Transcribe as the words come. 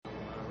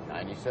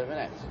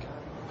97X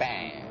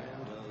Band,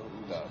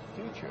 the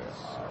future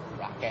of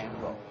rock and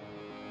roll.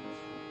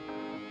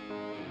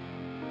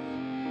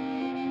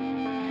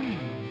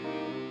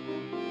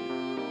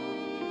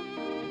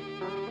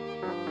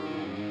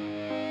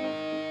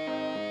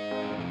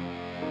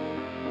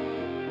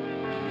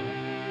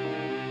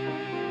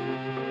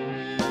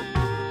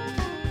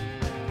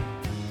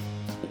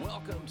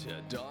 Welcome to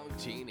Dong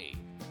Teeny,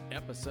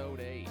 Episode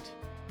 8.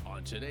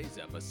 On today's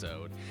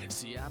episode,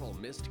 Seattle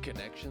missed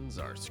connections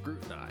are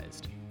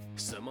scrutinized.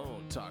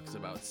 Simone talks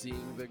about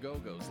seeing the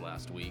Go-Go's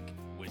last week,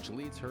 which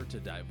leads her to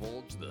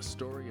divulge the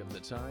story of the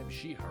time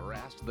she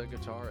harassed the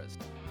guitarist.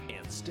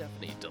 And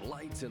Stephanie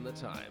delights in the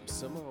time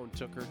Simone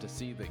took her to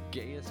see the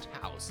gayest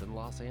house in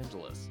Los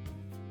Angeles.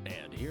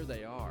 And here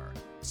they are,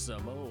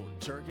 Simone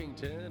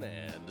Turkington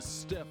and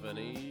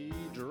Stephanie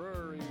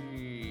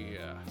Drury.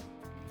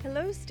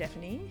 Hello,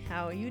 Stephanie.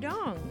 How are you,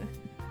 Dong?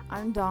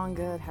 I'm Dong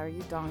good. How are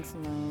you, Dong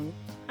Simone?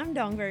 I'm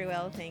Dong very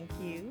well, thank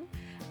you.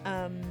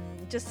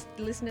 Just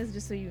listeners,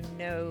 just so you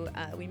know,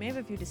 we may have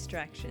a few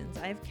distractions.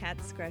 I have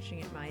cats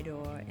scratching at my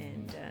door,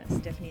 and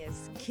Stephanie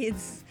has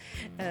kids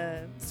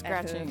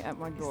Scratching at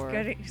my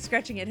door.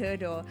 Scratching at her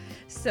door.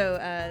 So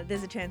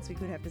there's a chance we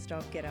could have to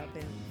stop, get up,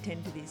 and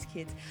tend to these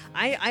kids.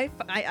 I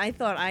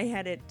thought I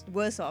had it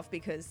worse off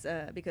because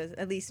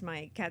at least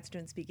my cats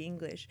don't speak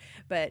English.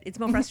 But it's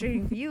more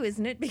frustrating for you,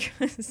 isn't it?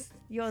 Because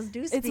yours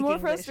do speak English. It's more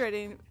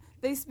frustrating.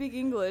 They speak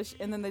English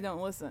and then they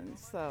don't listen.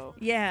 So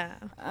yeah,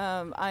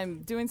 I'm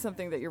doing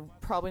something that you're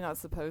probably not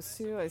supposed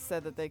to. I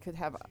said that they could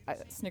have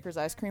Snickers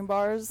ice cream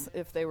bars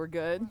if they were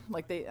good.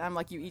 I'm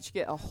like, you each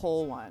get a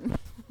whole one.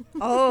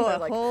 Oh, a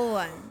like, whole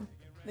one.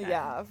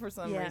 Yeah, for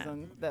some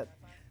reason that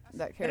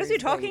But carries as you're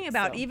talking weight,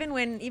 about, so. even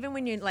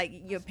when you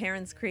like your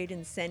parents create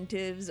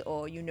incentives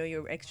or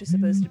you're extra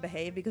supposed to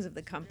behave because of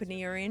the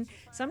company you're in,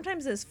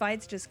 sometimes those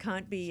fights just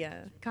can't be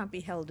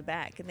held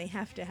back and they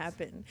have to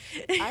happen.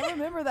 I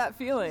remember that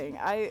feeling.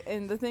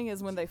 And the thing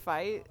is, when they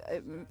fight,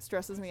 it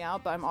stresses me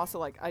out. But I'm also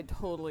like, I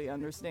totally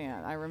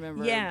understand. I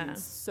remember being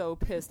so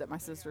pissed at my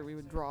sister. We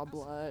would draw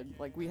blood.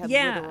 Like we had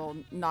literal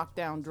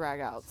knockdown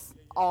dragouts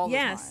all the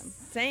time. Yes,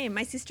 same.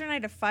 My sister and I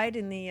had a fight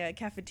in the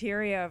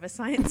cafeteria of a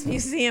science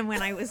museum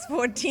when I was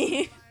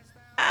 14.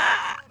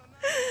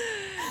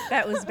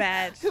 That was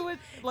bad. Who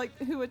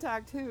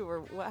attacked who, or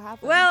what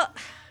happened? Well,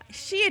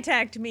 she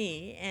attacked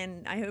me,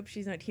 and I hope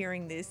she's not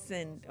hearing this,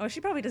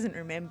 she probably doesn't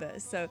remember.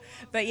 So,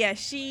 but yeah,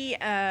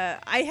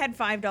 I had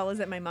 $5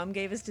 that my mom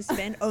gave us to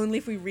spend only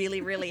if we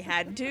really, really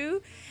had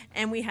to,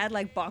 and we had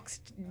like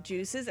boxed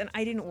juices, and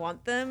I didn't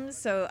want them,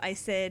 so I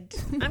said,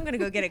 I'm gonna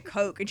go get a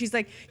Coke, and she's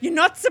like, you're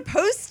not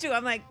supposed to.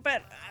 I'm like,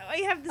 but I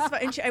have this,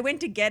 and I went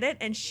to get it,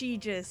 and she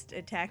just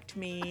attacked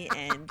me,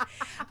 and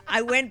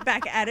I went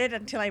back at it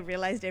until I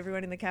realized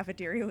everyone in the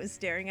cafeteria was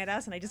staring at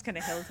us, and I just kind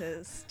of held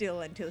her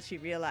still until she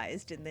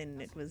realized, and then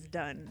it was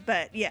done.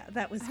 But yeah,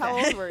 that was How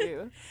bad. old were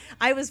you?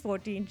 I was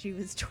 14, she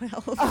was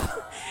 12.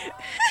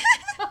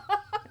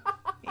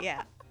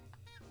 Yeah,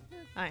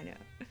 I know.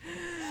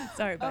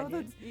 Sorry about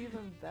you. That's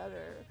even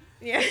better.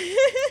 Yeah.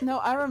 No,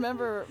 I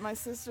remember my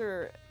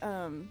sister,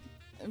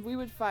 we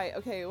would fight.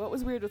 Okay, what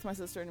was weird with my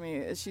sister and me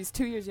is she's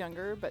 2 years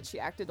younger, but she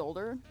acted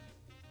older.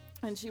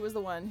 And she was the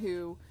one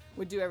who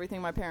would do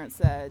everything my parents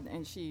said,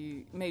 and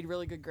she made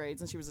really good grades,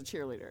 and she was a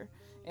cheerleader.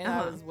 And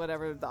I was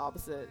whatever the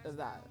opposite of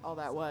that, all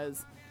that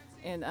was.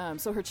 And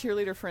so her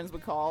cheerleader friends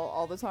would call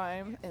all the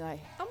time, and I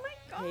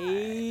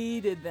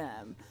hated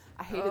them.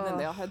 I hated them.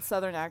 They all had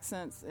southern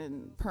accents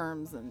and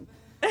perms, and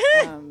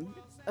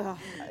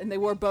and they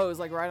wore bows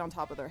like right on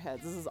top of their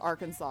heads. This is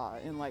Arkansas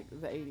in like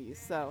the 80s.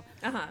 So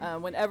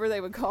whenever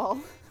they would call,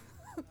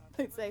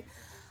 they'd say,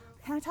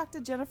 "Can I talk to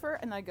Jennifer?"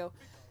 And I'd go,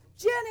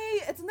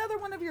 "Jenny, it's another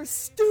one of your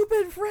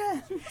stupid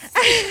friends."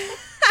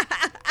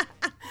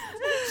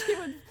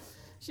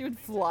 She would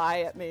fly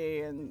at me,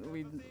 and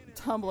we'd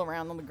tumble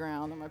around on the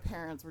ground, and my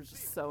parents were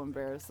just so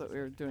embarrassed that we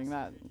were doing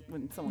that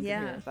when someone could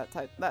hear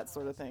that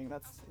sort of thing.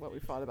 That's what we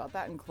fought about.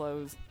 That and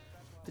clothes.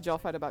 Did y'all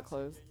fight about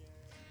clothes?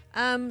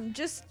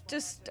 Just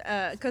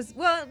because,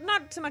 well,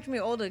 not so much when we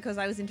were older, because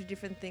I was into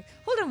different things.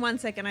 Hold on one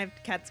second, I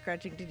have cat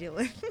scratching to deal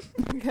with.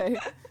 Okay.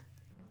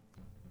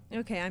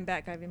 Okay, I'm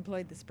back. I've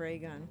employed the spray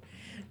gun.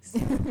 So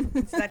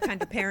it's that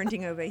kind of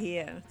parenting over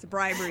here. It's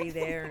bribery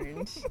there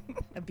and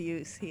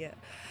abuse here.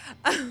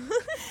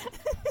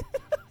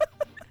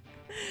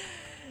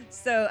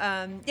 So,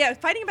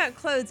 fighting about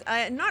clothes.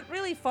 I not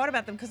really fought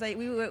about them because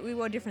we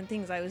wore different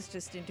things. I was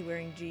just into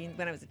wearing jeans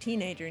when I was a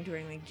teenager, into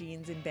wearing like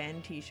jeans and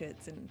band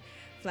T-shirts and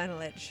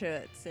flannelette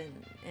shirts, and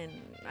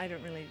I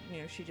don't really,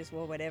 she just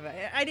wore whatever.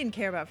 I didn't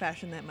care about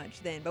fashion that much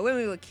then, but when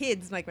we were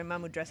kids, like my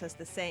mom would dress us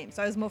the same,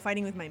 so I was more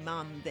fighting with my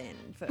mom then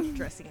for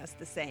dressing us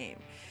the same.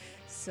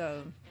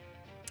 So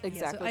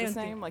exactly the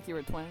same, like you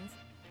were twins.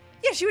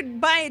 Yeah, she would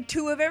buy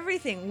 2 of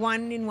everything,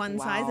 one in one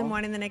size and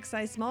one in the next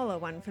size smaller,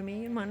 one for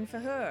me and one for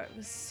her. It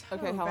was so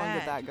okay, how long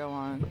did that go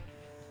on?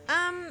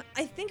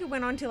 I think it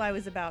went on till I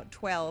was about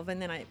 12,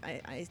 and then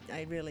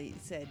I really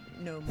said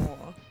no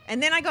more.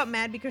 And then I got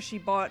mad because she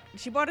bought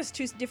us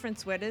 2 different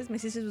sweaters. My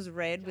sister's was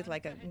red with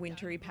like a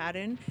wintry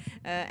pattern,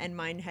 and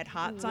mine had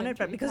hearts on it.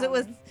 But because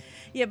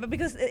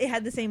because it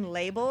had the same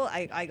label,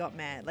 I got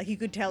mad. Like you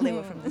could tell they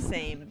were from the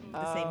same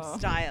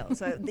style.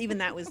 So even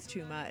that was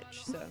too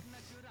much. So.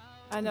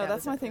 I know,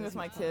 that's my thing with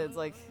my kids,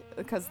 like,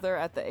 because they're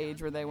at the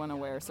age where they want to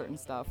wear certain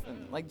stuff,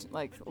 and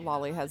like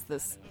Lolly has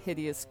this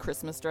hideous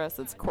Christmas dress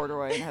that's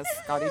corduroy and has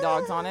Scotty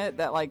dogs on it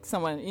that like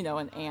someone,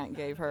 an aunt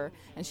gave her,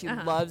 and she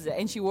loves it,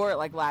 and she wore it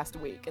like last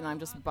week, and I'm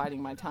just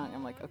biting my tongue.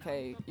 I'm like,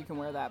 okay, you can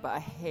wear that, but I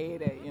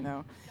hate it,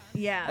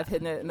 Yeah. I've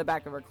hidden it in the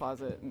back of her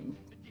closet, and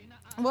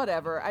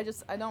whatever. I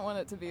don't want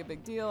it to be a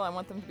big deal. I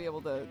want them to be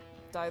able to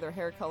dye their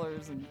hair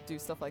colors and do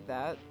stuff like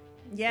that.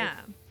 Yeah.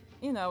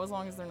 As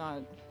long as they're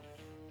not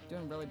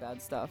doing really bad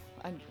stuff.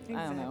 I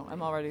don't know.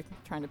 I'm already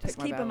trying to pick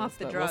my keep them off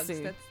the drugs.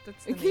 We'll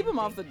that's the keep them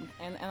main off thing.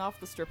 and off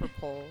the stripper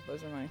pole.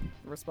 Those are my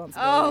Oh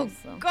responsibilities.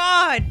 So.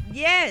 God,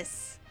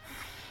 yes.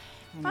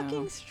 I know.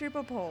 Fucking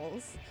stripper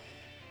poles.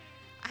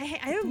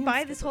 I don't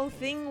buy this whole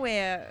thing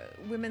where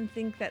women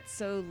think that's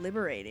so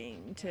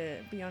liberating to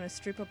be on a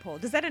stripper pole.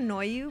 Does that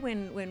annoy you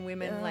when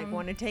women like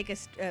want to take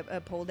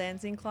a pole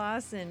dancing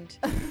class and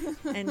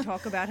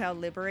talk about how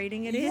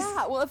liberating it is?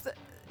 Yeah, well,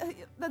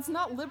 that's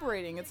not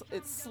liberating. It's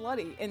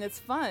slutty and it's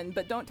fun,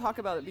 but don't talk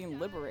about it being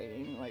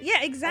liberating. Like,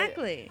 yeah,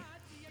 exactly.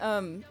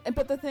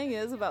 But the thing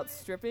is about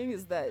stripping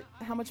is that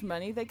how much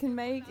money they can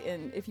make,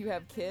 and if you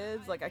have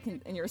kids, like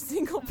and you're a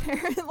single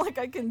parent, like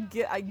I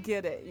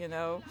get it,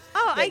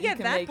 Oh, I get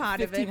that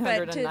part of it,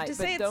 but night, to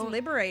say it's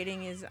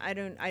liberating is I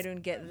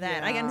don't get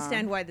that. Yeah. I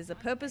understand why there's a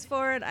purpose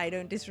for it. I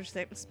don't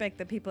disrespect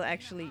that people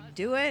actually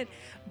do it,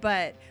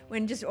 but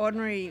when just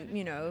ordinary,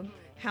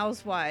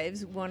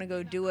 housewives want to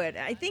go do it,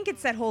 I think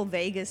it's that whole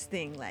Vegas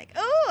thing, like,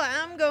 oh,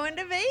 I'm going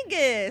to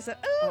Vegas.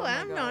 Oh,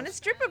 I'm on a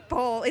stripper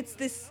pole. It's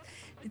this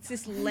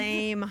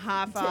lame,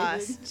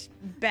 half-assed,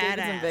 badass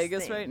David's in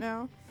Vegas thing. right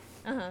now.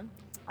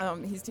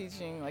 He's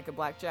teaching like a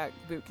blackjack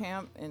boot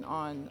camp, and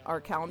on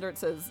our calendar it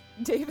says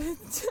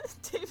David's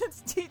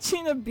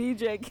teaching a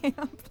BJ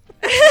camp.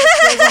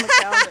 It says on the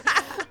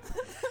calendar.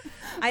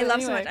 I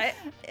love anyway. so much.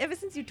 Ever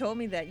since you told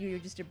me that you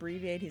just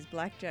abbreviate his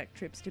blackjack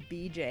trips to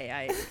BJ,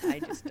 I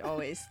just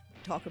always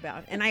talk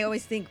about, and I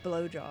always think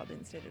blowjob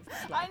instead of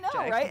blackjack.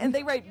 I know, right? And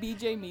they write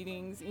BJ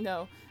meetings,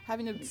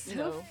 having a,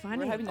 funny.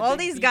 we're having a All big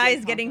these BJ guys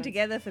conference. getting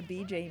together for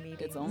BJ meetings.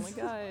 It's only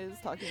guys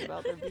talking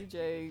about their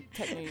BJ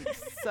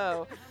techniques.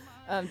 So,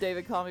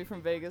 David called me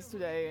from Vegas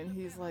today, and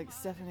he's like,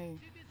 Stephanie,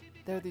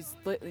 there are these,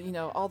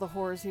 all the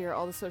horrors here,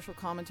 all the social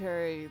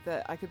commentary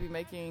that I could be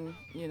making,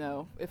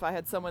 if I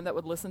had someone that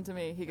would listen to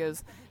me. He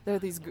goes, there are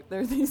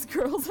these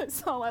girls I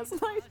saw last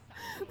night.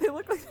 They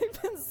look like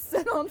they've been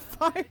set on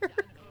fire.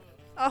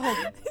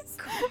 Oh, he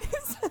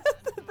said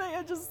that they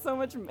had just so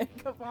much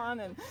makeup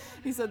on, and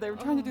he said they were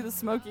trying to do the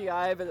smoky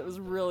eye, but it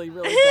was really,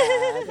 really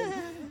bad.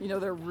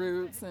 And, their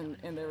roots, and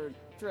they were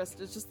dressed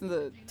just in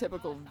the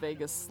typical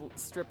Vegas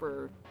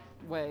stripper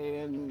way,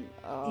 and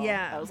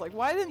yeah. I was like,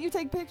 why didn't you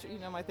take pictures?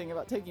 My thing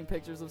about taking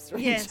pictures of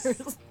strangers.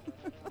 Yes.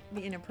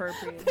 The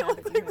inappropriate. They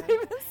look like they've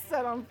been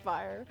set on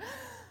fire.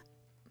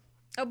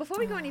 Oh, before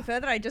we go any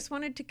further, I just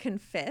wanted to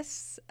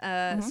confess.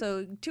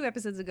 So 2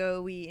 episodes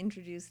ago, we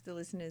introduced the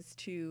listeners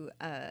to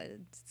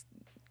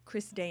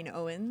Chris Dane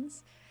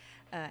Owens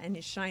and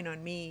his Shine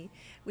on Me,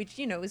 which,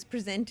 was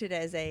presented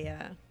as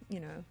a,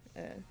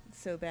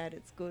 so bad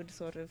it's good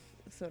sort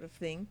of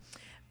thing.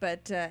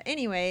 But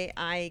anyway,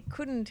 I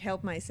couldn't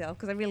help myself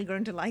because I really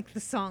grown to like the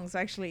song, so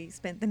I actually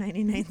spent the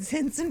 99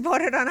 cents and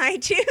bought it on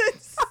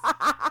iTunes.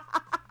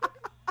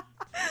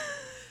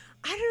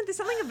 I don't know, there's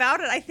something about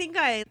it. I think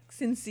I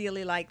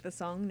sincerely like the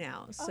song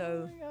now.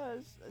 So, oh my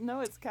gosh. No,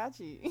 it's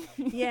catchy.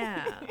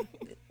 Yeah.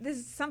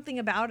 There's something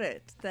about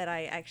it that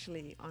I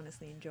actually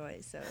honestly enjoy.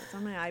 So it's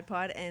on my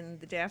iPod, and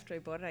the day after I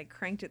bought it, I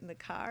cranked it in the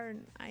car,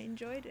 and I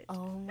enjoyed it.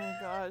 Oh my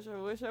gosh, I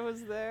wish I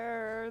was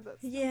there.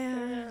 That's Yeah.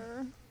 not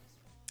fair.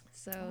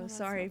 So that's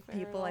sorry, not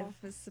fair people. at I all.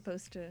 was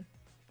supposed to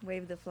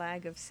wave the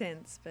flag of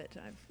sense, but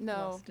I've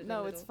No, lost it a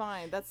no, it's little.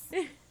 fine. That's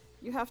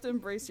you have to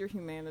embrace your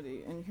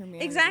humanity, and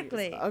humanity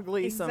Exactly. is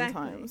ugly Exactly.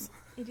 sometimes.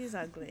 It is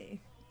ugly.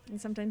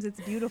 And sometimes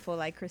it's beautiful,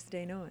 like Chris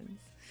Dane Owens.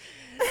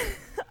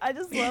 I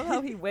just love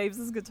how he waves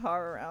his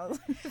guitar around.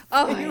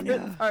 Oh, I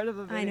Favorite know. part of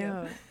a video. I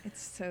know.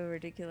 It's so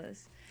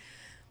ridiculous.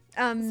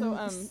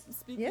 So,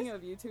 speaking yes?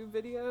 of YouTube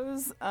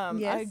videos,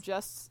 Yes? I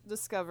just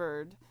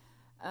discovered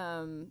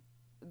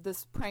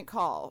this prank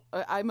call.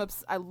 I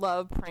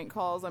love prank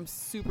calls. I'm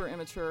super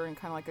immature and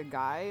kind of like a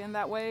guy in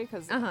that way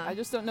because I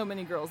just don't know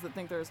many girls that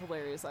think they're as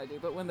hilarious as I do.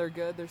 But when they're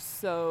good, they're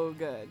so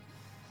good.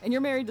 And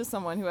you're married to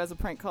someone who has a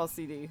prank call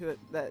CD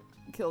that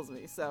kills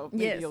me. So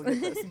maybe Yes. you'll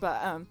get this.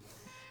 But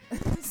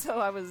so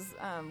I was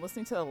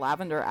listening to a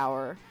Lavender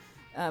Hour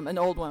an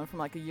old one from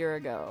like a year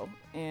ago,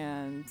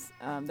 and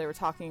they were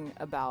talking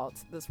about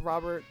this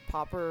Robert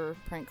Popper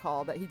prank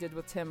call that he did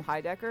with Tim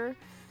Heidecker.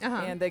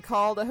 And they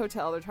called a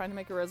hotel. They're trying to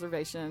make a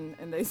reservation,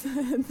 and they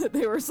said that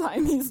they were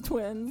Siamese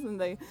twins,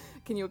 and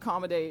can you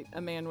accommodate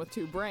a man with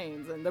two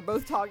brains? And they're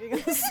both talking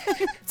at the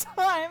same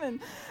time, and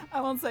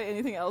I won't say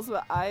anything else,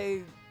 but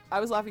I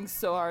was laughing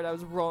so hard I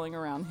was rolling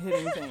around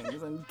hitting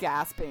things and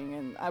gasping,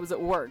 and I was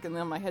at work and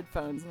then my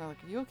headphones, and they're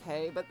like, "Are you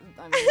okay?" But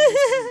I mean,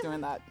 he's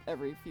doing that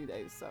every few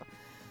days, so.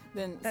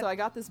 So I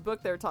got this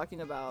book they were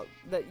talking about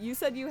that you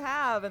said you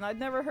have, and I'd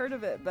never heard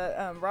of it,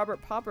 but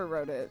Robert Popper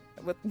wrote it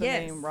with the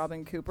name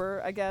Robin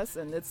Cooper, I guess,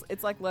 and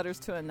it's like Letters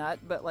to a Nut,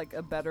 but like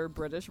a better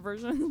British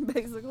version,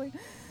 basically.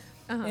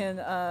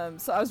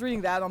 And so I was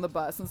reading that on the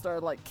bus and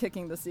started like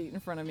kicking the seat in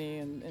front of me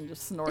and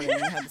just snorting,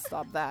 and had to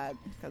stop that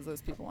because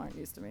those people aren't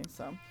used to me.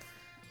 So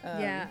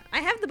yeah, I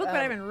have the book, but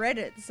I haven't read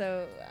it,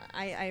 so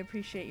I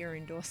appreciate your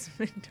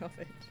endorsement of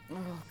it.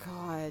 Oh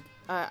God,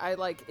 I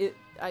like it.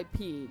 I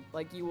peed.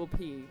 Like, you will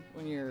pee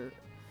when you're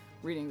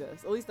reading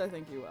this. At least I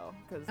think you will.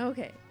 Cause,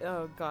 okay.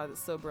 Oh God, it's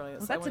so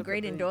brilliant. Well, so that's a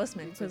great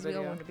endorsement because we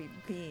all want to be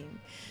peeing.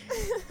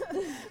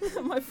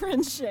 My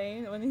friend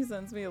Shane, when he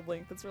sends me a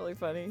link that's really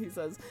funny, he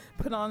says,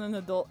 "Put on an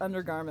adult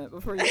undergarment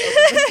before you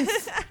open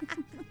this."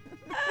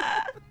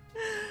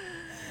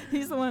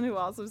 He's the one who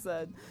also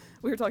said,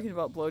 we were talking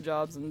about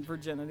blowjobs and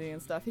virginity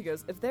and stuff. He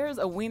goes, "If there's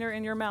a wiener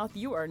in your mouth,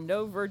 you are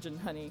no virgin,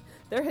 honey.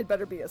 There had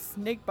better be a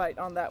snake bite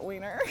on that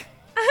wiener."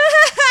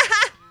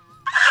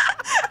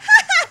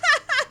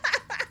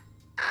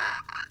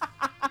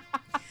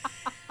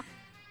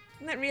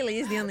 That really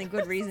is the only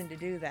good reason to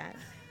do that.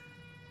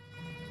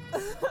 I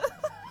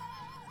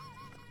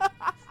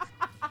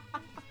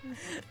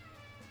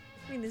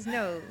mean, there's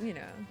no,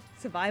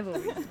 survival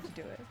reason to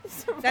do it.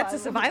 That's a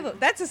survival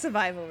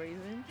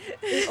reason.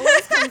 It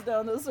always comes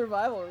down to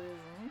survival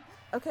reason.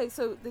 Okay,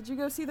 so did you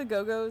go see the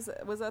Go-Go's?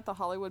 Was that the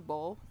Hollywood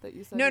Bowl that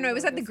you said? No, it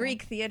was at the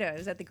Greek Theater. It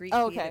was at the Greek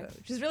Theater, okay.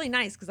 Which is really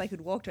nice because I could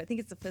walk to. I think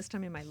it's the first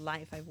time in my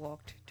life I've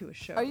walked to a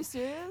show. Are you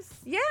serious?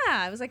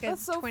 Yeah, it was like a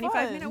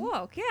 25-minute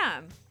walk.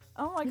 Yeah.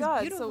 Oh my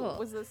God! Beautiful. So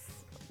was this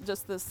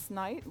just this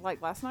night,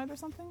 like last night or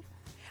something?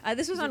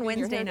 This was on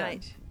Wednesday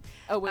night.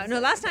 Oh, Wednesday. No,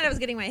 last night I was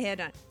getting my hair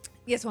done.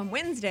 Yes, on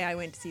Wednesday I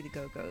went to see the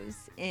Go-Go's,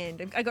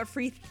 and I got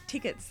free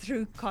tickets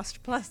through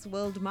Cost Plus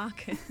World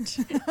Market.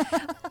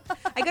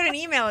 I got an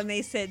email and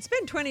they said,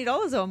 "Spend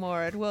 $20 or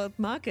more at World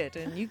Market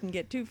and you can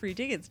get 2 free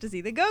tickets to see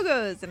the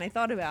Go-Go's." And I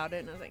thought about it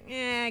and I was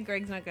like,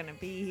 Greg's not going to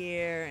be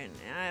here and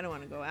I don't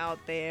want to go out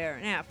there,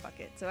 and fuck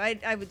it. So I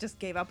just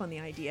gave up on the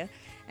idea.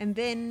 And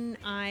then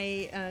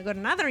I got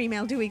another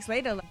email 2 weeks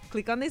later. Like,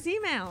 click on this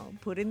email,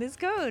 put in this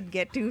code,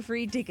 get 2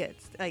 free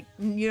tickets. Like,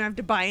 you don't have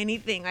to buy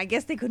anything. I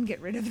guess they couldn't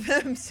get rid of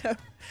them, so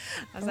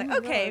I was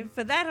okay, God.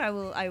 For that I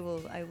will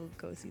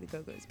go see the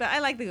Go-Go's. But I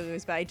like the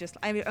Go-Go's, but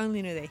I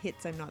only know their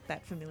hits. I'm not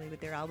that familiar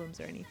with their albums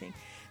or anything.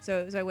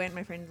 So I went.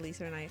 My friend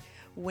Lisa and I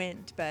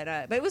went, but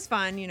it was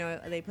fun.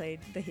 They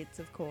played the hits,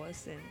 of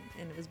course,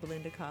 and it was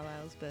Belinda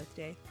Carlisle's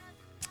birthday.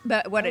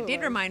 But what it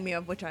did remind me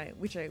of, which I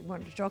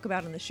wanted to talk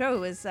about on the show,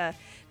 was the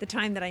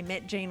time that I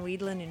met Jane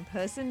Wiedlin in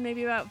person,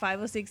 maybe about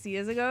 5 or 6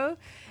 years ago.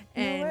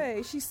 And no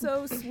way. She's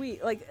so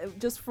sweet. Like,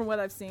 just from what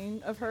I've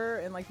seen of her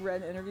and like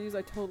read interviews,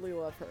 I totally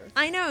love her.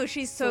 I know,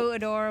 she's so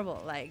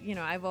adorable. Like,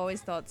 I've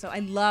always thought so. I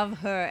love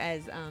her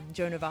as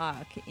Joan of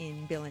Arc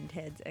in Bill and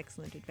Ted's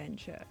Excellent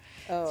Adventure.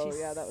 Oh, she's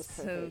yeah, that was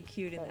perfect. so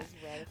cute in that. Was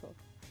radical.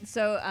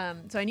 So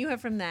I knew her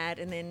from that,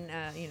 and then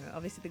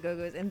obviously the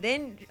Go-Go's, and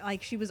then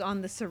like she was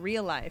on the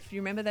Surreal Life. Do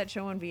you remember that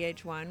show on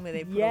VH1 where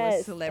they put all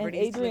the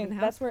celebrities to live in the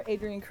house? That's where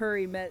Adrian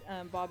Curry met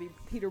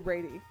Peter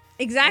Brady.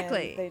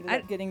 Exactly. And they ended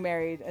up getting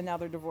married, and now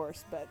they're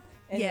divorced. But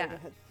anyway,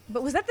 yeah.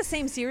 But was that the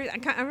same series? I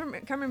can't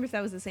remember if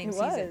that was the same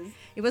season.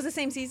 It was the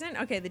same season?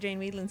 Okay, the Jane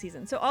Wiedlin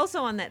season. So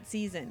also on that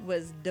season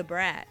was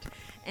Debrat,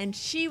 and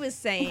she was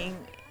saying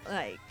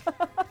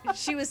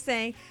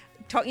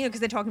because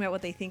they're talking about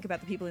what they think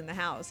about the people in the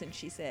house, and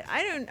she said,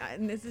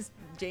 and this is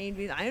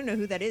Jane, I don't know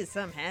who that is,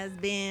 some has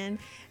been.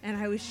 And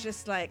I was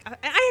just like,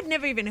 I had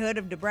never even heard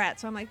of Debrat,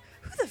 so I'm like,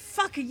 who the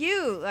fuck are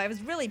you? I was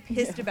really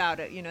pissed about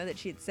it, that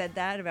she had said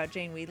that about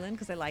Jane Wiedlin,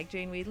 because I like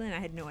Jane Wiedlin. I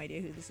had no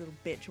idea who this little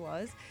bitch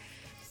was.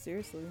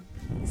 Seriously.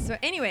 So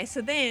anyway,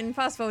 then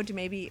fast forward to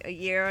maybe a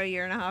year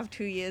and a half,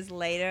 2 years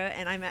later,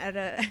 and I'm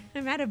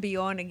at a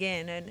Bjorn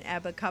Again, an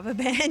ABBA cover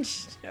band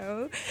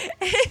show,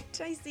 and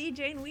I see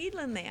Jane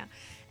Wiedlin there.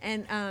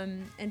 And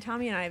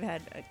Tommy and I have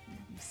had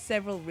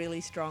several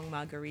really strong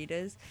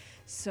margaritas.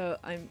 So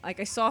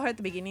I saw her at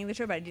the beginning of the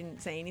show, but I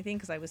didn't say anything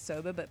because I was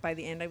sober. But by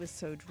the end, I was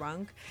so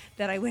drunk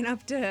that I went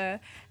up to her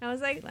and I was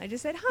like, I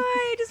just said, "Hi,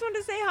 I just wanted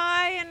to say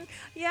hi. And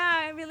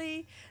yeah, I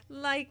really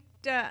liked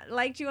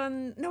you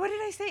on, no, what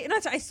did I say? No,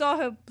 I saw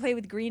her play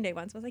with Green Day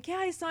once. I was like, yeah,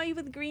 I saw you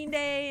with Green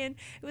Day and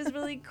it was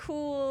really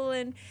cool.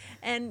 And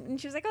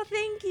she was like, oh,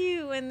 thank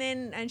you.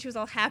 And she was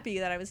all happy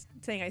that I was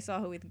saying I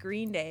saw her with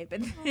Green Day.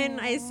 But then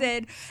I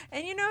said,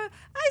 and I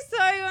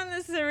saw you on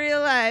The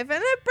Surreal Life. And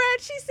then Brad,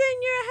 she's saying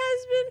you're a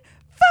husband.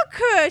 fuck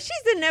her. She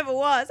said never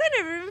was. I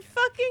never even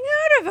fucking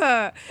heard of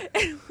her.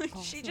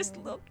 And she just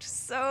looked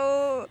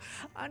so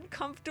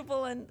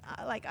uncomfortable and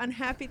like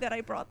unhappy that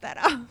I brought that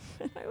up.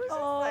 And I was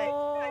just like,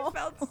 I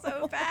felt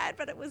so bad,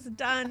 but it was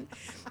done.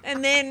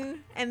 And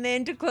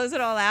then to close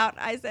it all out,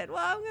 I said,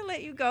 well, I'm going to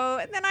let you go.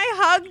 And then I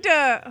hugged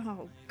her.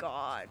 Oh,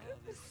 God.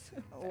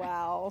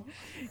 Wow.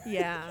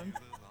 Yeah.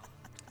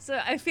 So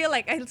I feel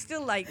like I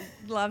still like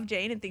love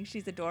Jane and think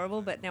she's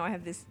adorable, but now I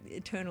have this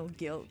eternal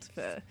guilt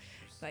for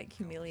like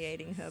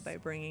humiliating her by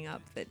bringing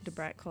up that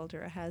Debrat called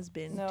her a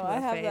has-been No, to her I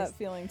have face. that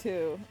feeling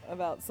too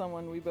about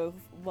someone we both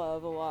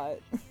love a lot.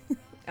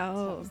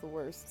 Oh. That was the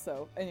worst.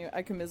 So anyway,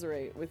 I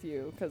commiserate with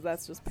you because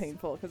that's just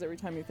painful. Because every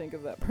time you think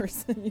of that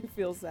person, you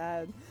feel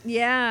sad.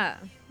 Yeah.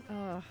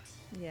 Oh,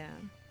 yeah.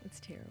 It's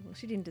terrible.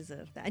 She didn't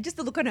deserve that. And just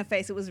the look on her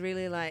face, it was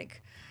really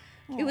like...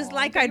 It was Aw,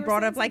 like but you I'd were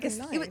brought saying up like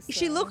something nice,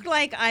 she so. looked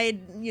like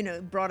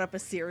I'd, brought up a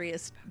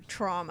serious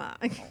trauma.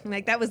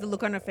 Like that was the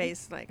look on her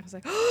face. Like I was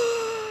like,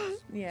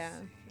 yeah,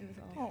 it was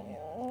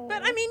awful. Aww.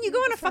 But I mean, you go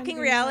on a Just trying to fucking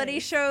be reality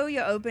nice. show,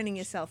 you're opening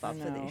yourself I up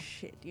for know. this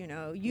shit, You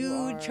You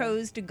are.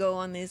 chose to go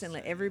on this and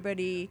let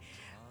everybody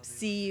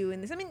see you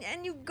in this. I mean,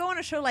 and you go on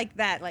a show like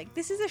that. Like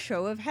this is a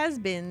show of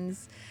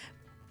has-beens,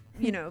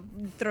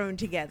 thrown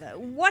together.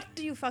 What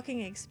do you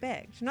fucking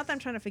expect? Not that I'm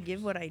trying to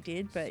forgive what I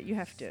did, but you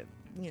have to,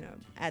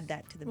 add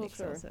that to the Well, mix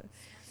sure. also.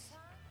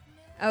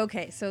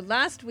 Okay, so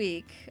last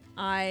week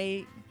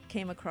I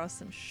came across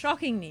some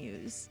shocking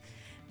news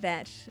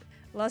that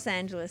Los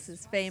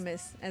Angeles'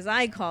 famous, as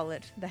I call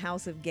it, the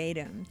House of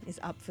Gaydon is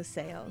up for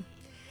sale.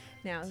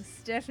 Now,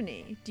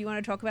 Stephanie, do you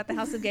want to talk about the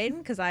House of Gaydon?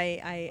 Because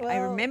I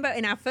Well- remember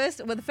in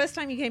the first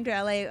time you came to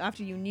LA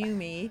after you knew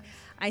me,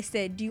 I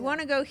said, do you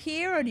want to go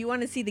here or do you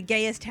want to see the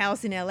gayest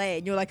house in LA?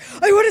 And you're like,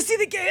 I want to see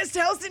the gayest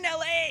house in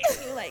LA.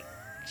 And you're like,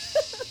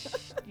 shh.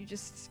 You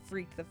just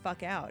freaked the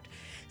fuck out.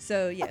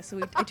 So yeah,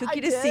 I took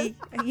you to see.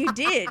 You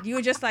did. You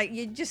were just like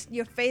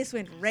your face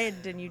went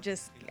red, and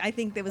I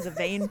think there was a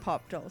vein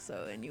popped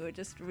also, and you were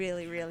just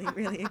really, really,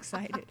 really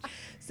excited.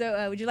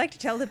 So would you like to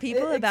tell the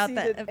people It about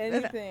that? exceeded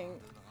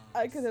anything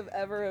I could have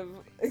ever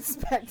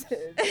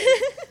expected.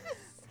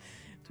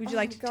 Would you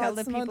like to tell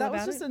the Simone, people that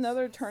was about just it?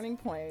 another turning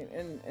point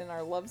in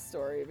our love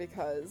story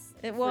because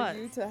It for was.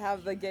 you to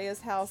have the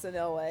gayest house in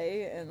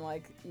LA and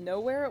like know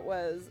where it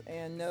was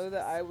and know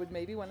that I would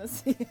maybe want to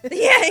see it.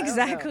 Yeah, I don't know.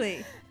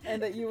 exactly.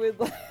 And that you would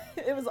like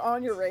it was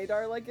on your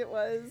radar like it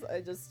was. I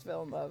just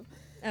fell in love.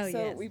 Oh,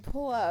 so yes. we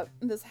pull up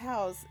this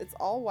house. It's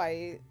all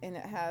white and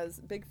it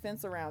has big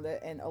fence around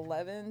it and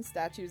 11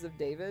 statues of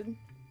David.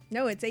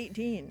 No, it's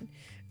 18.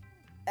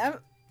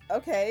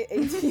 Okay,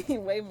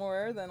 18, way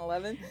more than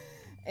 11.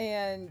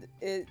 And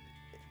there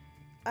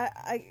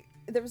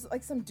was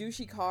like some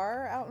douchey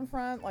car out in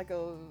front, like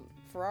a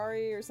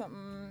Ferrari or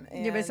something.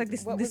 And Yeah, but it's like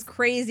this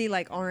crazy,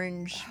 like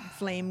orange,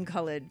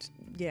 flame-colored,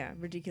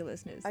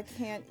 ridiculousness. I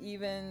can't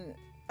even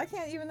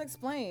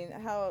explain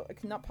how I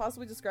cannot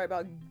possibly describe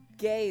how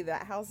gay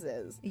that house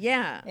is.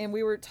 Yeah. And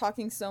we were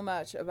talking so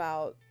much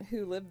about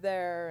who lived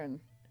there and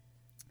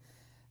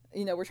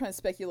we're trying to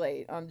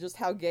speculate on just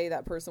how gay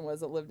that person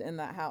was that lived in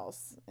that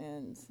house.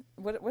 And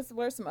what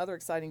are some other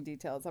exciting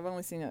details? I've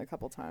only seen it a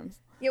couple times.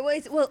 Yeah,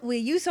 well,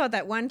 you saw it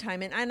that one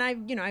time, and I,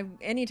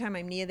 anytime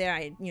I'm near there,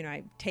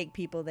 I take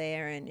people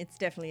there, and it's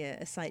definitely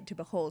a sight to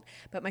behold.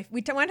 But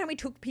one time we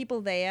took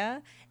people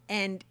there,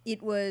 and I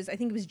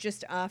think it was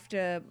just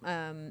after,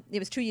 it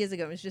was 2 years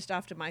ago. It was just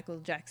after Michael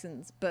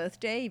Jackson's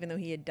birthday, even though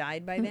he had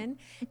died by then,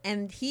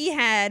 and he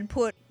had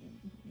put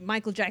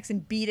Michael Jackson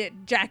Beat It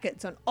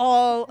jackets on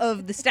all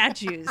of the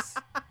statues.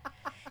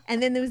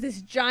 And then there was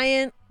this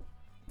giant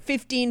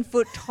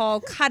 15-foot tall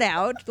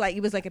cutout, like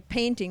it was like a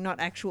painting, not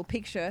actual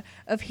picture,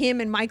 of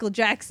him and Michael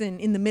Jackson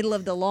in the middle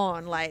of the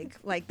lawn,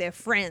 like they're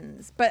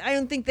friends. But I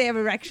don't think they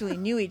ever actually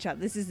knew each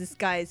other. This is this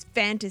guy's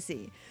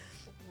fantasy.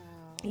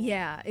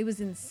 Yeah, it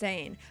was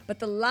insane. But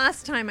the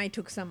last time I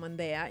took someone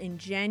there in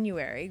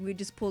January, we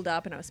just pulled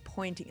up and I was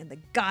pointing and the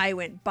guy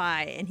went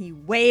by and he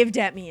waved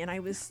at me and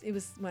it was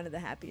one of the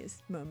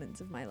happiest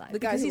moments of my life. The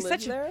guy Because who he's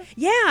lives such there?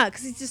 Yeah,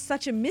 because he's just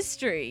such a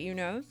mystery,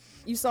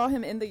 You saw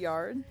him in the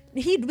yard?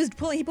 He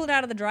pulled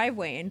out of the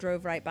driveway and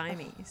drove right by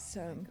me. So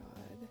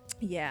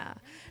God. yeah,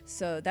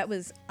 so that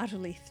was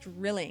utterly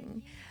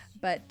thrilling.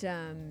 But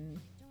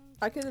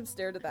I could have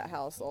stared at that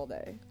house all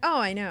day. oh,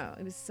 I know.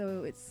 It was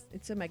it's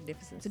so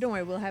magnificent. So don't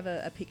worry, we'll have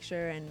a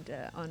picture and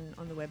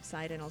on the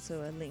website and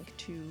also a link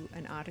to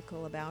an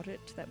article about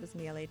it that was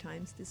in the LA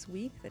Times this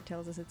week that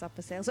tells us it's up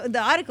for sale. So the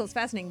article is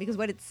fascinating because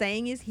what it's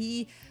saying is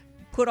he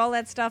put all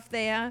that stuff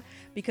there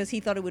because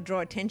he thought it would draw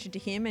attention to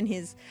him and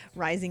his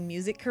rising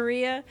music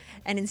career,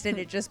 and instead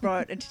it just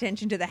brought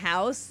attention to the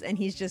house, and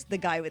he's just the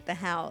guy with the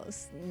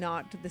house,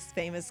 not this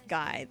famous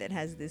guy that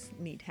has this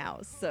neat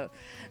house. So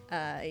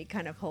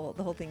the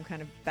whole thing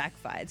kind of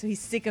backfired. So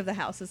he's sick of the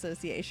house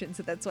association,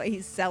 so that's why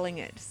he's selling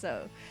it.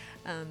 So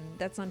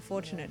that's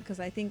unfortunate because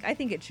I think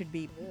it should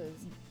be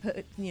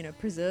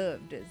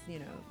preserved as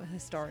a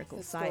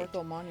historical site.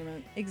 Historical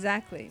monument.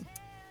 Exactly.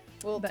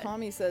 Well, But-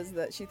 Tommy says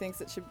that she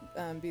thinks it should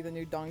be the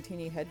new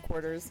Dongtini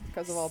headquarters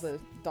because of all the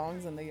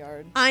dongs in the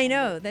yard. I And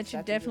know the that should statues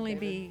of definitely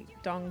David. be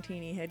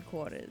Dongtini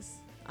headquarters.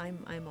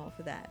 I'm all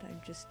for that.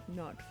 I'm just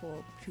not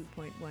for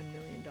 $2.1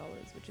 million,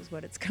 which is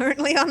what it's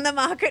currently on the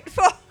market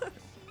for.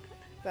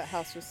 That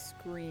house just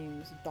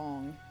screams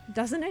dong,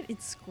 Doesn't it?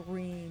 It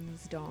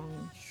screams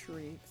dong.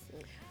 shrieks.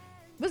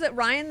 Was it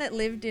Ryan that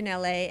lived in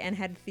LA and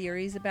had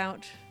theories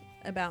about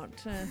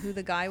who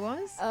the guy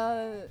was?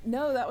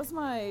 No, that was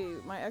my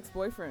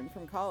ex-boyfriend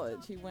from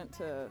college. He went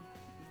to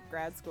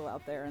grad school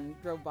out there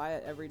and drove by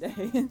it every day.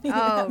 And he Oh,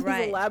 had right.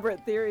 these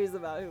elaborate theories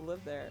about who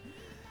lived there.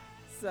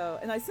 So,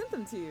 and I sent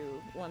them to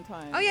you one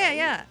time. Oh yeah,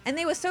 yeah. And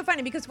they were so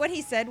funny because what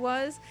he said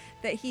was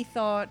that he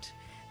thought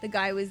the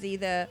guy was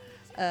either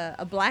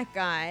a black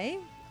guy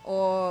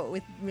or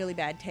with really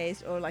bad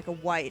taste or like a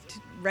white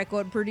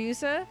record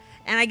producer.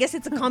 And I guess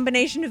it's a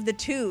combination of the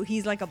two.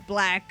 He's like a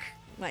black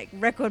like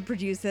record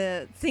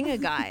producer singer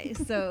guy.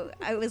 So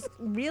I was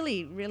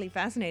really, really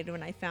fascinated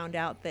when I found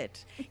out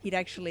that he'd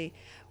actually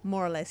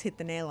more or less hit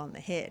the nail on the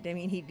head. I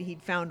mean,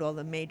 he'd found all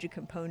the major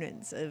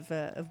components of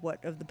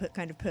the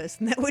kind of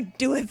person that would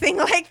do a thing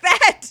like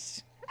that.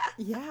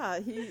 Yeah,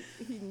 he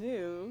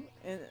knew,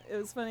 and it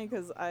was funny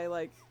because I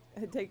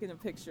had taken a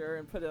picture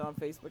and put it on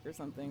Facebook or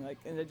something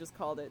and I just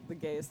called it "the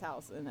gayest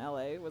house in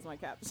LA" was my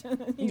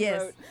caption. And he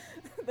Yes. wrote,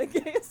 "The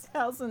gayest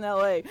house in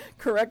LA,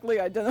 correctly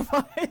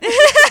identified."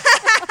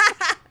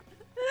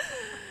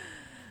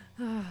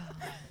 Oh,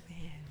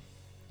 man.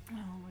 Oh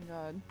my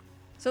god.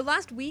 So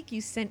last week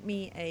you sent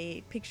me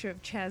a picture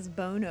of Chaz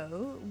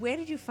Bono. Where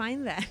did you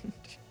find that?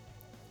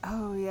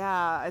 Oh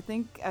yeah, I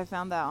think I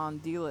found that on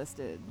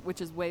Delisted,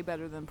 which is way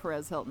better than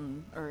Perez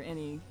Hilton or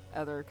any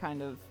other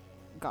kind of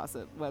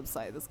gossip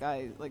website. This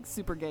guy,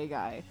 super gay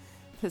guy,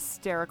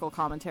 hysterical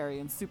commentary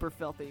and super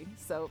filthy.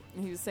 So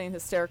he was saying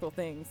hysterical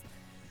things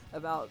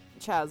about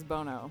Chaz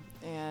Bono,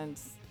 and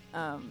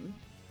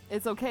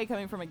it's okay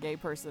coming from a gay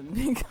person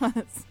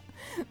because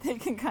they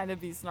can kind of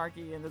be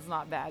snarky and it's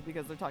not bad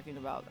because they're talking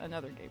about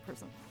another gay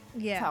person.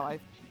 Yeah.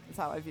 That's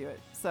how I view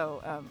it.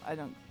 So I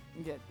don't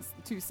get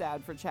too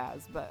sad for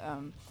Chaz, but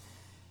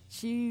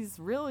she's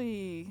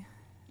really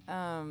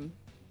oh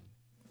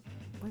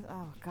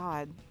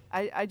god,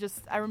 I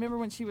remember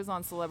when she was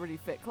on Celebrity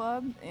Fit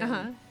Club,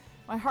 and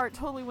my heart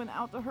totally went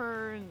out to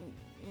her, and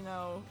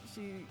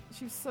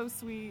she's so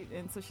sweet,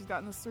 and so she's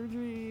gotten the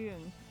surgery,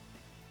 and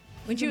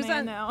When she she's was a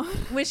on man now.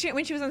 when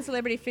she was on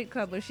Celebrity Fit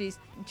Club, was she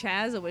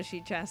Chaz or was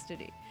she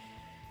Chastity?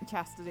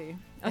 Chastity,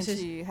 Oh, and so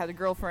she had a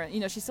girlfriend.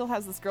 She still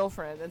has this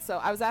girlfriend, and so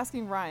I was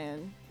asking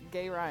Ryan,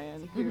 gay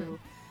Ryan, who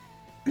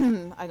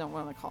I don't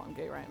want to call him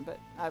gay Ryan, but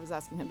I was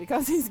asking him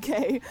because he's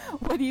gay.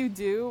 What do you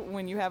do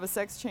when you have a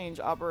sex change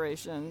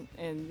operation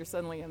and you're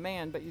suddenly a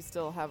man, but you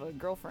still have a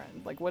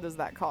girlfriend? What is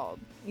that called?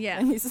 Yeah.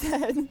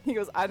 And he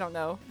goes, I don't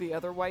know, the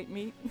other white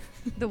meat,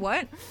 The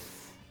what?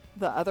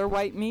 the other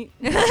white meat.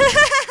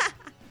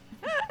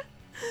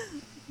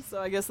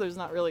 So I guess there's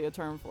not really a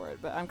term for it,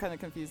 but I'm kind of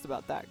confused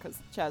about that because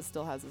Chaz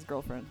still has his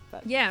girlfriend.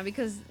 But Yeah,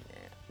 because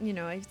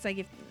it's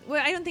like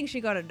I don't think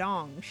she got a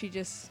dong. She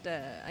just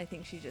I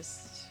think she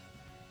just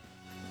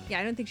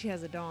I don't think she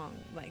has a dong,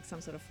 like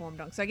some sort of form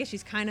dong. So I guess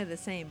she's kind of the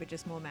same, but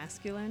just more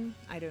masculine.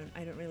 I don't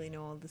really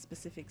know all the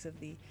specifics of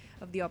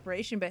the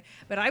operation, but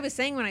I was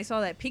saying when I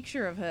saw that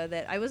picture of her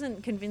that I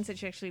wasn't convinced that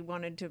she actually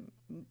wanted to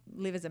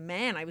live as a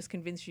man. I was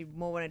convinced she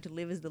more wanted to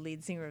live as the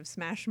lead singer of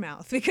Smash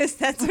Mouth because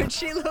that's what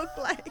she looked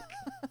like.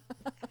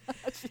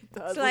 she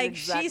does It's look like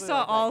exactly she saw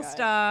like that All guy.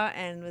 Star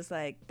and was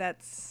like,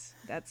 that's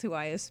who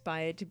I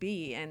aspire to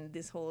be, and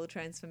this whole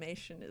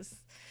transformation is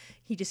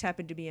he just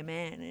happened to be a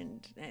man,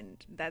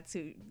 and that's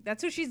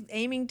who she's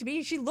aiming to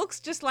be. She looks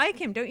just like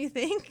him, don't you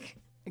think?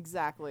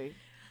 Exactly.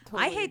 I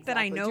Totally, hate that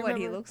I exactly. know Do you what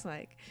he remember- looks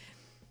like.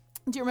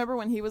 Do you remember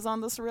when he was on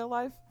The Surreal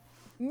Life?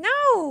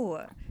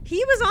 No,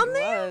 he was on He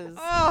there. was.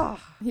 Oh,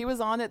 He was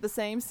on it the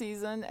same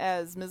season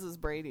as Mrs.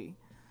 Brady.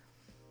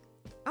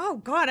 oh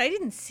God, I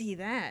didn't see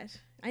that.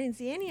 I didn't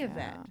see any of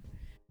that.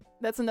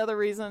 That's another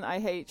reason I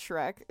hate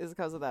Shrek is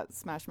because of that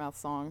Smash Mouth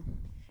song.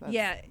 That's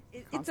Yeah,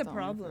 it's a constantly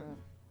problem. for it.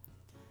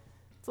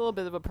 It's a little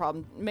bit of a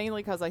problem,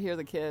 mainly because I hear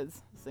the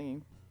kids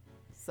singing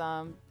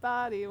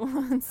 "Somebody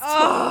Wants to."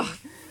 Oh,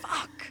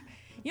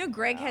 fuck!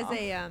 Greg has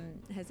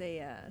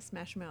a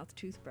Smash Mouth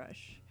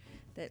toothbrush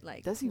that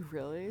Does he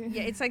really?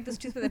 Yeah, it's like this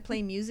toothbrush that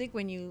play music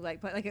when you play,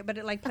 but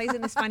it plays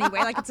in this funny way,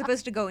 like it's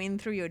supposed to go in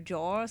through your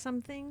jaw or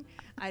something.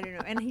 I don't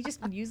know, and he just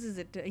uses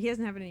it. He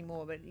doesn't have it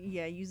anymore, but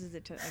yeah, uses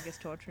it to I guess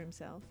torture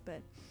himself.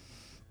 But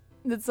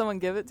Did someone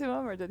give it to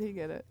him, or did he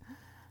get it?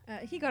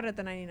 he got it at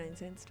the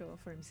 99-cent store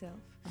for himself.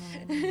 Oh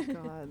my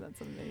god,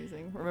 that's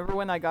amazing. Remember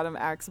when I got him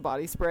Axe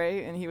body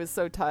spray and he was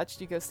so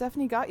touched? You go,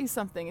 Stephanie got you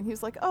something, and he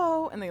was like,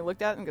 oh, and they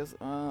looked at it and goes,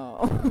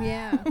 oh.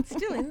 Yeah, it's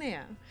still in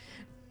there.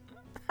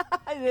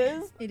 It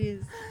is? It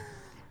is.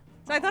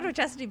 So I thought of a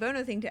Chastity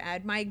Bono thing to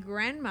add. My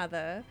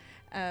grandmother,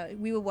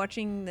 we were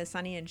watching the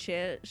Sonny and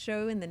Cher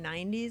show in the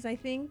 90s, I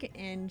think,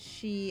 and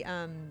she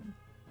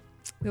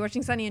we were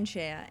watching Sonny and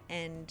Cher,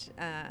 and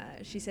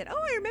she said,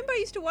 "Oh, I remember I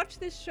used to watch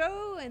this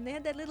show, and they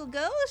had that little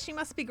girl. She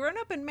must be grown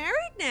up and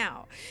married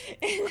now."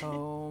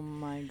 Oh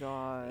my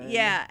god.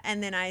 Yeah,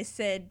 and then I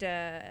said,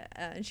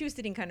 and she was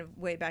sitting kind of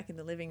way back in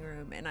the living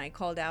room, and I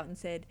called out and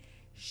said,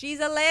 "She's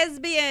a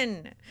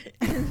lesbian."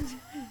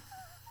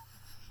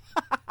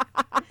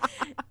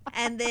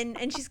 And then,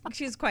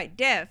 she was quite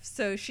deaf,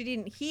 so she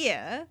didn't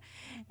hear,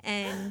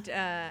 and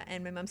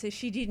my mum says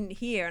she didn't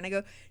hear, and I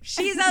go,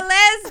 "She's a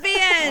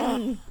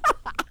lesbian."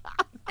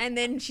 And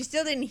then she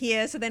still didn't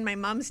hear, so then my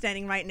mum's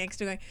standing right next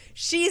to her going,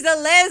 "She's a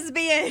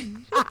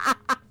lesbian."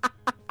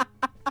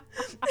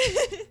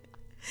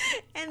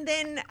 and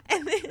then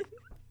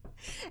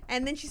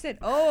she said,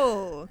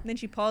 "Oh." And then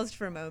she paused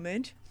for a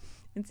moment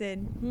and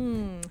said,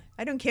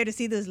 "I don't care to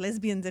see those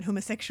lesbians and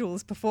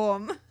homosexuals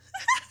perform."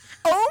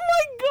 Oh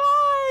my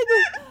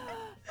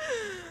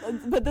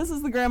god! But this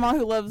is the grandma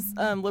who loves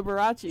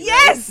Liberace.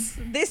 Yes,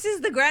 this is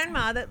the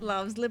grandma that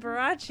loves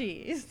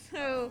Liberace.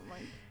 So,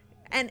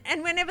 and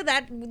whenever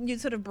that you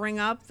sort of bring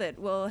up that,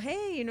 well,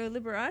 hey,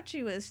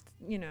 Liberace was,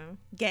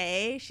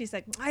 gay. She's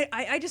like,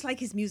 I just like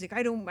his music.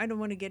 I'm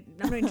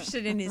not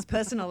interested in his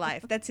personal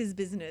life. That's his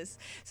business.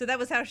 So that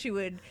was how she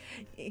would,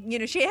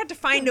 she had to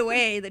find a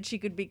way that she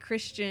could be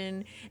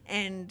Christian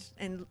and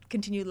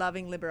continue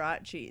loving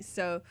Liberace.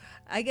 So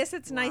I guess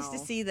it's nice to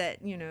see that,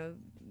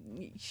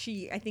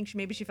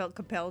 maybe she felt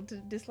compelled to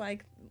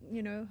dislike,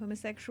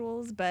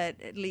 homosexuals,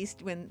 but at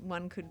least when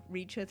one could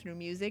reach her through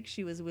music,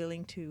 she was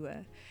willing to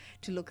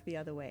look the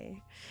other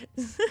way.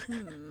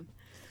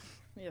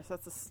 Yes,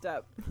 that's a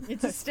step.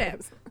 It's a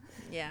step.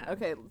 Yeah.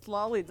 Okay,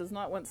 Lolly does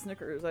not want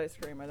Snickers ice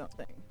cream, I don't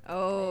think.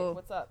 Oh. Hey,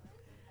 what's up?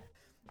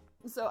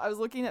 So I was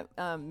looking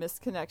at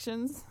Missed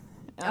Connections.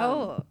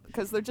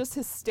 Because they're just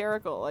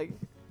hysterical. Like,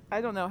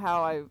 I don't know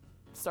how I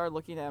started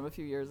looking at them a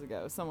few years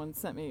ago. Someone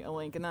sent me a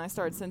link, and then I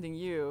started sending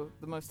you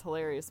the most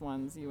hilarious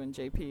ones, you and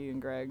JP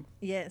and Greg.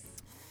 Yes.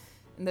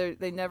 And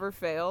they never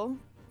fail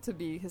to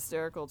be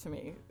hysterical to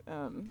me.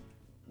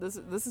 This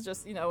is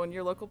just, in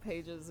your local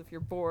pages, if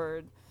you're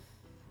bored,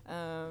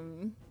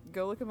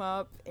 go look them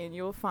up, and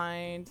you'll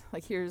find,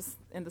 like, here's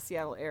in the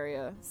Seattle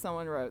area,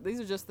 someone wrote, these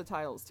are just the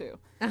titles too.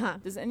 Uh-huh.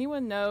 Does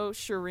anyone know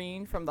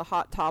Shireen from the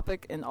Hot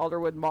Topic in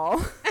Alderwood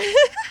Mall?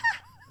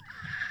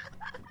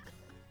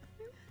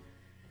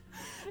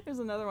 Here's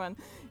another one.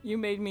 You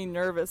made me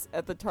nervous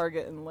at the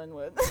Target in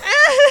Linwood.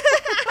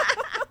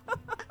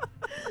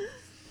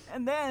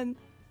 And then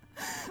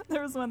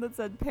there was one that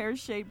said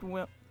pear-shaped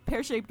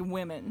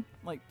women,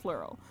 like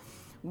plural,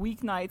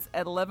 weeknights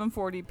at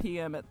 11:40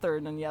 p.m. at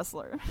 3rd and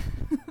Yesler.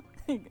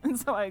 And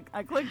so I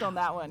clicked on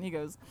that one. He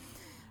goes,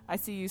 "I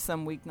see you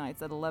some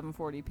weeknights at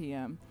 11:40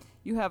 p.m.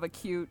 You have a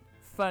cute,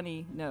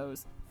 funny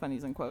nose,"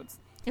 funnies in quotes,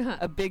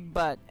 "a big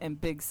butt and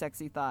big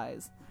sexy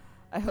thighs.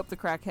 I hope the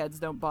crackheads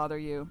don't bother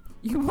you.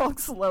 You walk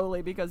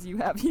slowly because you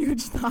have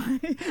huge thighs.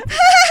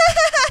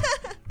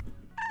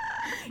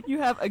 You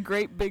have a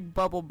great big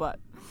bubble butt.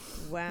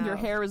 Wow. Your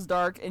hair is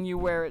dark and you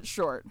wear it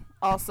short.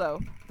 Also,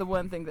 the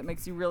one thing that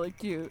makes you really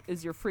cute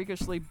is your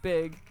freakishly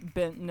big,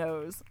 bent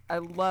nose. I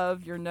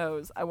love your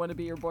nose. I want to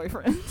be your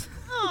boyfriend."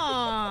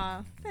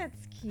 Aw,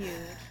 that's cute.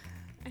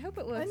 I hope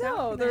it works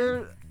out.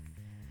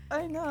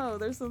 I know.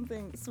 There's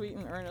something sweet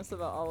and earnest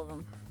about all of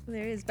them.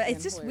 There is, but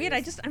it's just weird.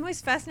 I'm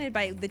always fascinated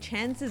by the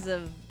chances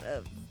of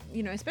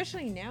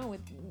especially now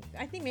with,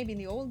 I think maybe in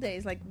the old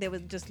days, like there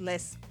was just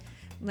less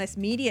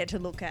media to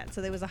look at,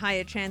 so there was a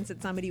higher chance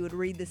that somebody would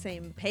read the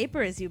same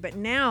paper as you. But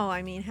now,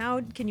 I mean, how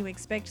can you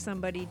expect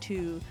somebody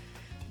to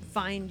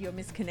find your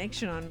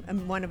misconnection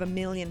on one of a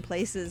million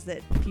places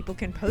that people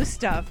can post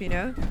stuff,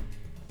 Oh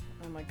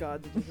my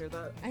God, did you hear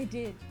that? I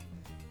did.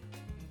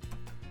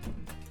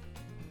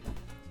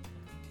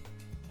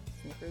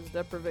 Snickers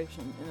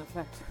deprivation in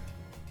effect.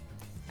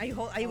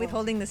 Are you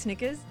withholding the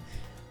Snickers?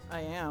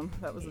 I am.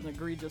 That was an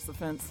egregious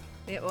offense.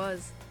 It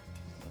was.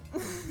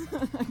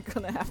 I'm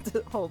gonna have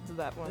to hold to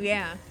that one.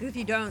 Yeah, because if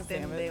you don't,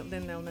 then Damn it.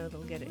 they'll know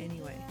they'll get it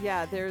anyway.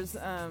 Yeah, there's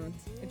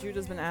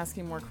Judah's been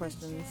asking more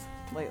questions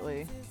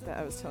lately that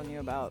I was telling you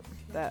about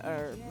that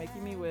are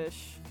making me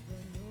wish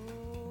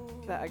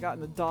that I got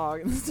in a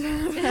dog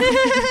instead of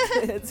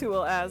having kids who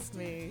will ask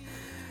me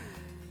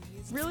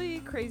really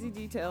crazy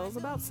details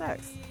about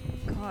sex.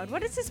 God,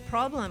 what is his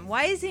problem?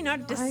 Why is he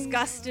not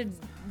disgusted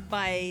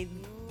by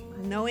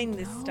knowing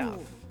this stuff?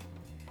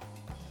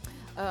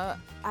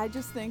 I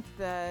just think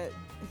that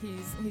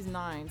he's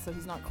 9, so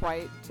he's not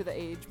quite to the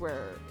age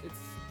where it's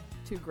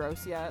too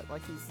gross yet.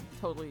 Like, he's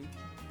totally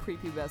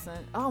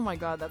prepubescent. Oh my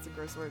God, that's a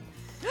gross word.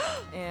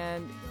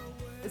 And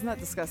isn't that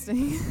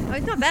disgusting? Oh,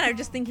 it's not that. I'm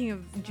just thinking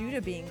of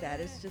Judah being that.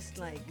 It's just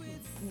like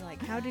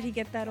how did he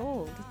get that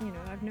old?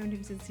 I've known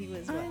him since he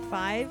was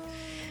 5.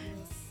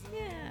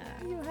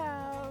 Yeah. You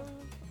have.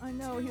 I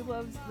know.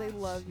 They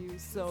love you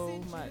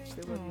so much.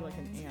 They love you like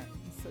an aunt.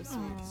 It's so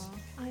sweet. Aww,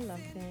 I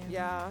love them.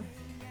 Yeah.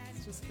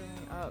 It's just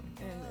growing up,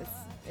 and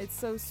it's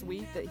so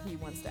sweet that he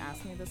wants to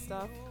ask me this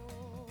stuff.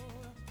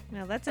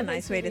 Well, that's a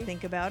nice way to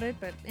think about it,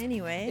 but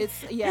anyway.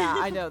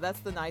 I know,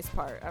 that's the nice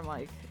part. I'm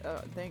like, oh,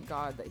 thank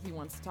God that he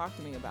wants to talk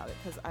to me about it,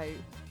 because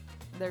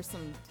there's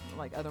some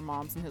like other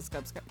moms in his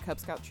Cub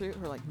Scout troop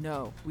who are like,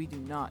 no, we do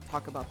not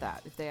talk about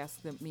that. If they ask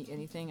me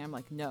anything, I'm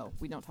like, no,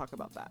 we don't talk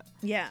about that.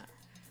 Yeah.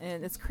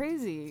 And it's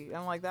crazy.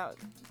 I'm like, that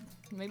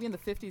maybe in the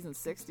 50s and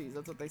 60s,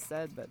 that's what they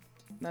said, but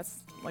that's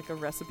like a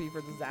recipe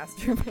for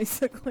disaster,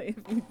 basically,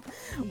 if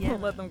you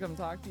won't let them come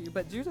talk to you.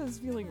 But Judah is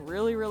feeling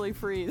really, really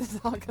free to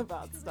talk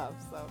about stuff.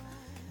 So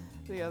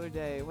the other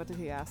day, what did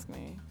he ask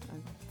me? I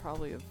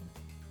probably have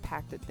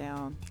packed it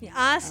down. He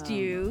asked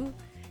you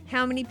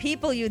how many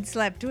people you'd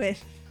slept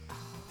with.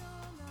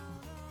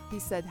 He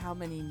said, how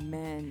many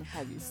men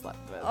have you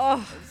slept with?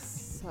 Oh,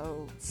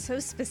 so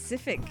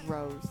specific.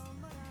 gross.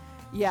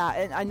 Yeah,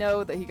 and I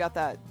know that he got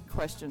that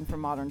question from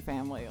Modern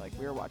Family. Like,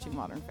 we were watching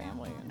Modern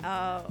Family, and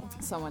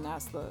someone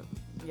asked the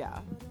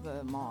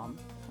mom,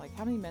 like,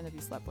 how many men have you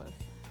slept with?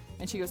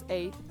 And she goes,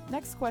 8.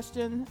 Next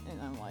question.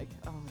 And I'm like,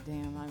 oh,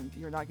 damn,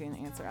 you're not getting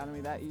an answer out of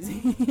me that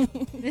easy.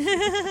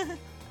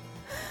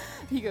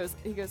 He goes,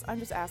 I'm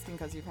just asking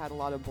because you've had a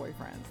lot of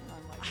boyfriends. And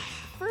I'm like,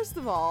 first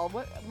of all,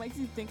 what makes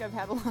you think I've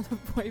had a lot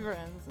of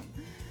boyfriends?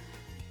 And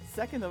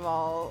second of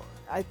all,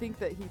 I think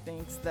that he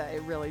thinks that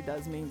it really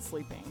does mean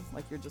sleeping.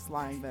 Like, you're just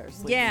lying there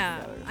sleeping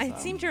together. I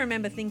seem to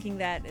remember thinking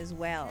that as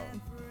well,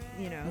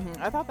 you know.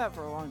 I thought that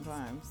for a long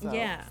time. So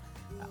yeah.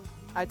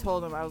 I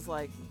told him, I was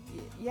like,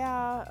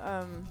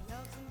 yeah,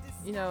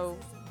 you know,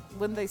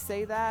 when they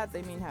say that,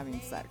 they mean having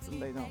sex,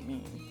 and they don't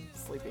mean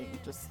sleeping,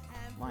 just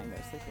lying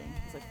there sleeping.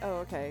 He's like, oh,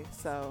 okay,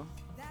 so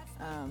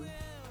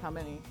how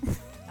many?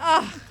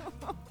 Oh,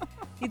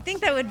 you'd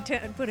think that would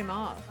put him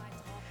off.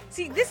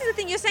 See, this is the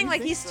thing. You're saying,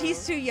 like,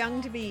 he's too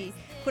young to be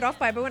put off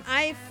by it. But when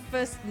I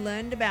first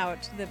learned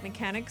about the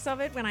mechanics of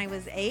it when I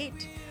was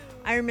 8,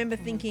 I remember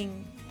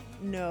thinking,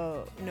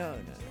 no,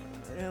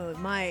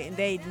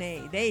 they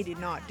did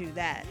not do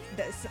that.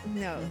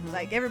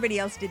 Like, everybody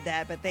else did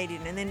that, but they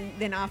didn't. And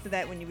then after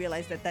that, when you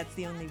realize that that's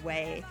the only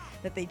way,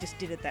 that they just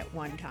did it that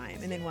one time,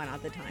 and then one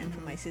other time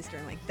for my sister,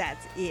 and like,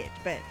 that's it.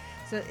 But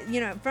so, you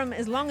know, from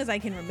as long as I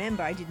can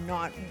remember, I did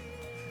not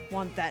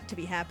want that to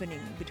be happening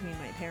between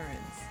my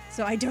parents.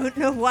 So I don't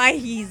know why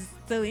he's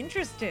so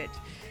interested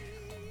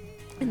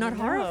and not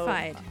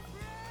horrified.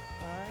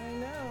 I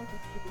know.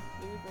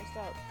 He's really grossed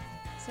out.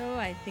 So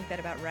I think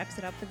that about wraps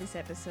it up for this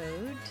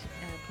episode.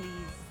 Please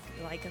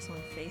like us on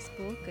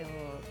Facebook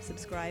or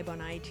subscribe on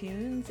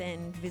iTunes,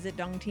 and visit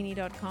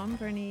dongtini.com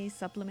for any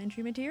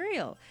supplementary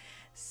material.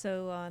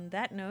 So on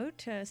that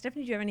note,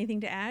 Stephanie, do you have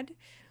anything to add?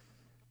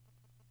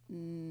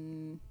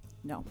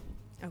 No.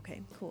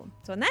 Okay, cool.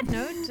 So on that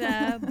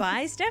note,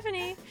 bye,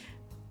 Stephanie.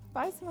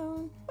 Bye,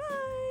 Simone.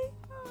 Bye.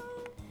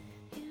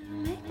 You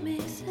make me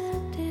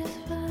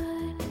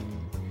satisfied.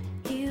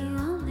 You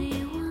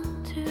only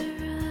want to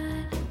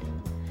ride,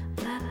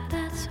 but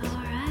that's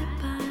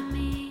alright by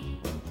me.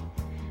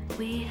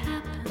 We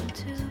happen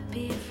to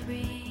be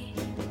free.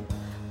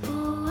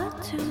 Oh,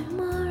 what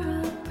tomorrow?